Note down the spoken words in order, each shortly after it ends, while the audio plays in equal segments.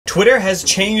Twitter has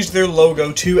changed their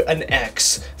logo to an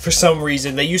X for some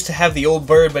reason. They used to have the old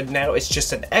bird, but now it's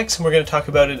just an X, and we're going to talk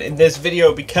about it in this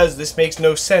video because this makes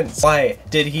no sense. Why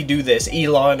did he do this?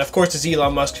 Elon, of course it's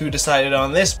Elon Musk who decided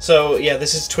on this. So yeah,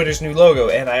 this is Twitter's new logo,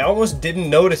 and I almost didn't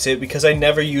notice it because I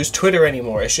never use Twitter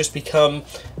anymore. It's just become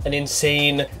an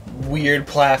insane, weird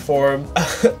platform.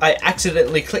 I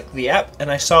accidentally clicked the app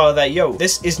and I saw that, yo,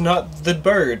 this is not the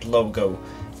bird logo,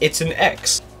 it's an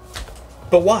X.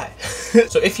 But why?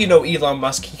 So if you know Elon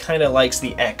Musk, he kind of likes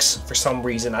the X for some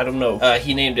reason. I don't know.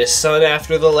 He named his son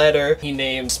after the letter. He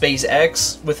named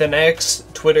SpaceX with an X.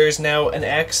 Twitter's now an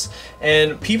X.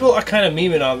 And people are kind of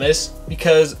memeing on this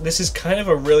because this is kind of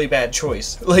a really bad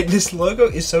choice. Like, this logo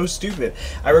is so stupid.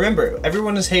 I remember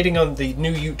everyone was hating on the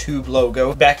new YouTube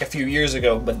logo back a few years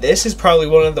ago, but this is probably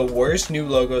one of the worst new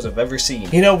logos I've ever seen.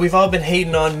 You know, we've all been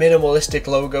hating on minimalistic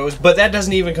logos, but that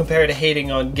doesn't even compare to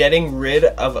hating on getting rid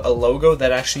of a logo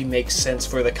that actually makes sense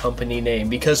for the company name.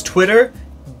 Because Twitter,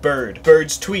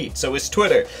 bird's tweet, so it's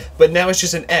Twitter, but now it's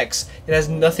just an X. It has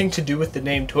nothing to do with the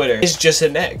name Twitter. It's just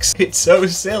an X. It's so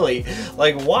silly.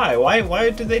 Like,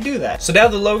 why did they do that? So now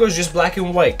the logo is just black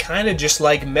and white, kind of just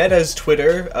like Meta's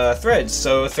Twitter Threads.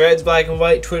 So Threads black and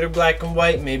white, Twitter black and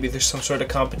white. Maybe there's some sort of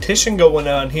competition going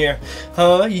on here,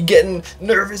 huh? You getting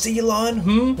nervous,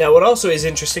 Elon? Now what also is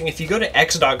interesting, if you go to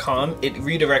x.com, it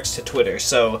redirects to Twitter,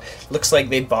 so looks like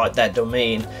they bought that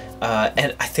domain.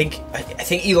 And I think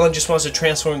Elon just wants to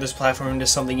transform this platform into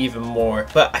something even more,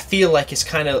 but I feel like it's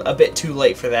kind of a bit too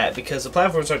late for that because the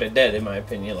platform's sort of dead in my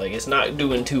opinion. Like, it's not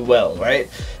doing too well, right?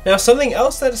 Now something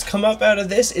else that has come up out of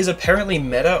this is apparently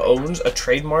Meta owns a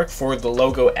trademark for the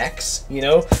logo X, you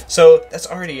know? So that's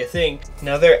already a thing.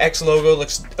 Now their X logo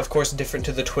looks of course different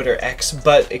to the Twitter X,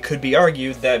 but it could be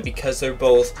argued that because they're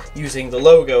both using the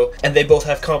logo and they both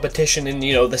have competition in,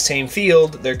 you know, the same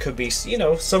field, there could be, you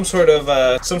know, some sort of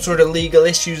legal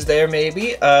issues there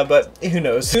maybe, but who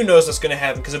knows? Who knows what's gonna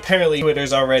happen, because apparently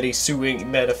Twitter's already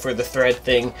suing Meta for the thread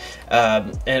thing,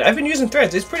 and I've been using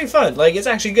Threads. It's pretty fun. Like, it's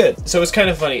actually good. So it's kind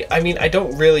of funny. I mean, I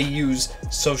don't really use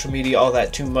social media all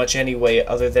that too much anyway,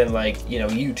 other than, like, you know,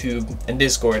 YouTube and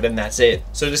Discord, and that's it.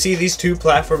 So to see these two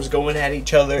platforms going at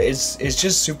each other is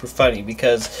just super funny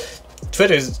because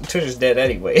Twitter's dead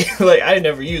anyway. Like, I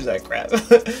never use that crap. And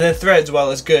then Threads,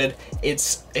 while it's good,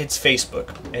 it's Facebook,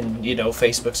 and you know,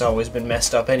 Facebook's always been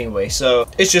messed up anyway, so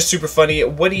it's just super funny.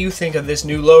 What do you think of this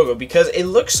new logo? Because it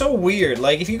looks so weird.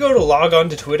 Like, if you go to log on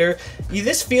to Twitter,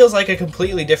 this feels like a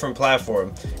completely different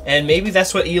platform, and maybe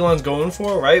that's what Elon's going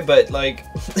for, right? But like,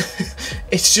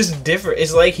 it's just different.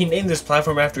 It's like he named this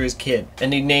platform after his kid,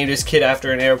 and he named his kid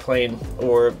after an airplane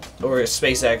or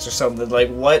SpaceX or something. Like,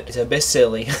 what? It's a bit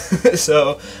silly.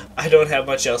 So I don't have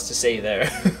much else to say there.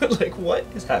 Like, what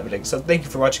is happening? So thank you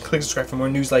for watching. Click subscribe for more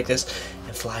news like this,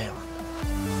 and fly on.